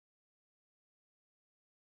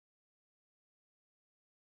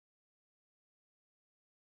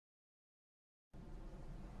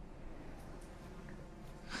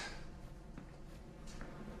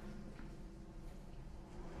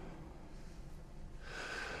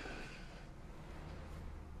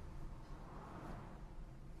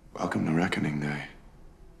Welcome to Reckoning Day.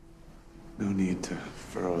 No need to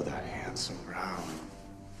furrow that handsome brow.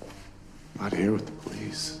 I'm not here with the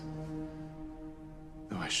police.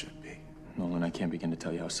 Though I should be. Nolan, I can't begin to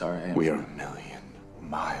tell you how sorry I am. We are a million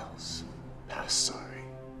miles past sorry.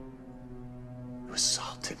 You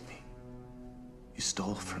assaulted me. You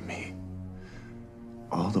stole from me.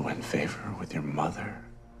 All to win favor with your mother.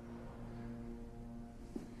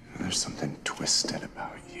 There's something twisted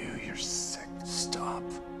about you. You're sick. Stop.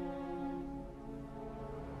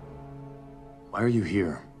 Why are you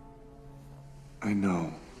here? I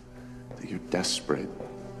know that you're desperate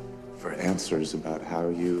for answers about how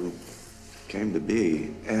you came to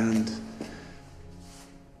be, and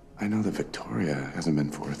I know that Victoria hasn't been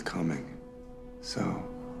forthcoming. So,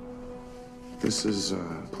 this is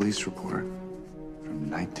a police report from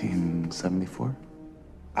 1974.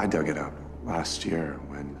 I dug it up last year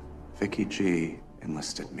when Vicky G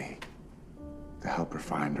enlisted me to help her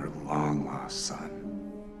find her long-lost son.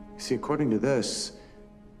 You see, according to this,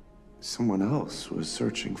 someone else was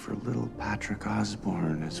searching for little Patrick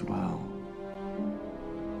Osborne as well.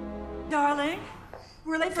 Darling,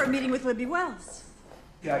 we're late for a meeting with Libby Wells.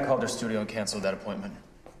 Yeah, I called her studio and canceled that appointment.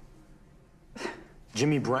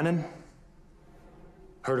 Jimmy Brennan?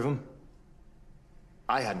 Heard of him?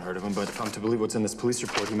 I hadn't heard of him, but if I'm to believe what's in this police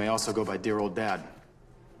report, he may also go by Dear Old Dad.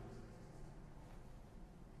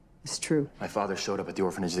 It's true. My father showed up at the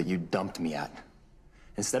orphanage that you dumped me at.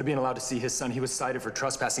 Instead of being allowed to see his son, he was cited for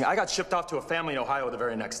trespassing. I got shipped off to a family in Ohio the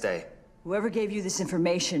very next day. Whoever gave you this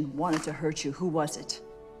information wanted to hurt you. Who was it?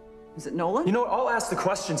 Was it Nolan? You know what? I'll ask the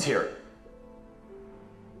questions here.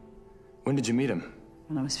 When did you meet him?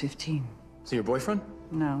 When I was 15. So your boyfriend?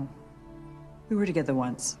 No. We were together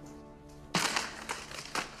once.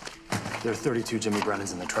 There are 32 Jimmy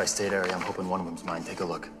Brennans in the tri-state area. I'm hoping one of them's mine. Take a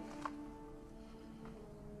look.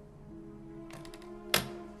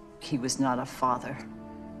 He was not a father.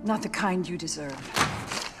 Not the kind you deserve.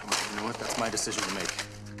 You know what? That's my decision to make.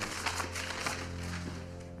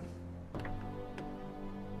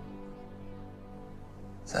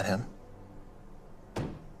 Is that him?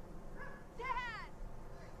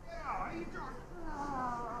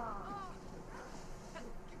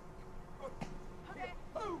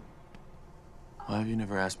 Why have you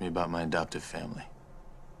never asked me about my adoptive family?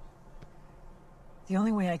 The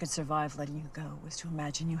only way I could survive letting you go was to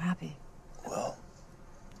imagine you happy. Well,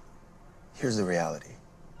 here's the reality.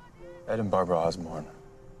 Ed and Barbara Osborne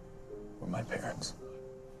were my parents.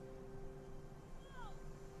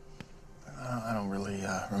 I don't really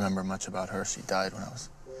remember much about her. She died when I was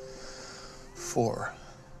 4.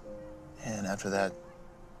 And after that,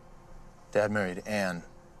 Dad married Anne.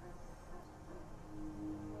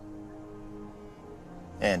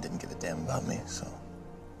 Anne didn't give a damn about me, so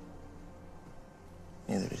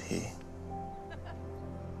neither did he.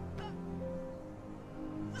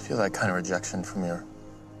 I feel that kind of rejection from your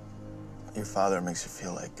father makes you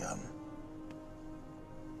feel like,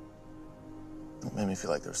 it made me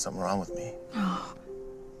feel like there was something wrong with me. Oh.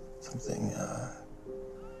 Something,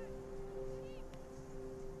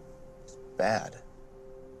 bad.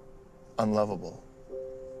 Unlovable.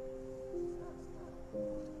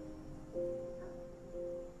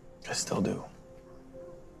 I still do.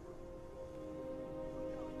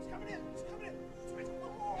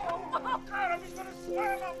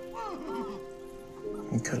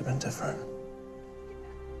 It could have been different.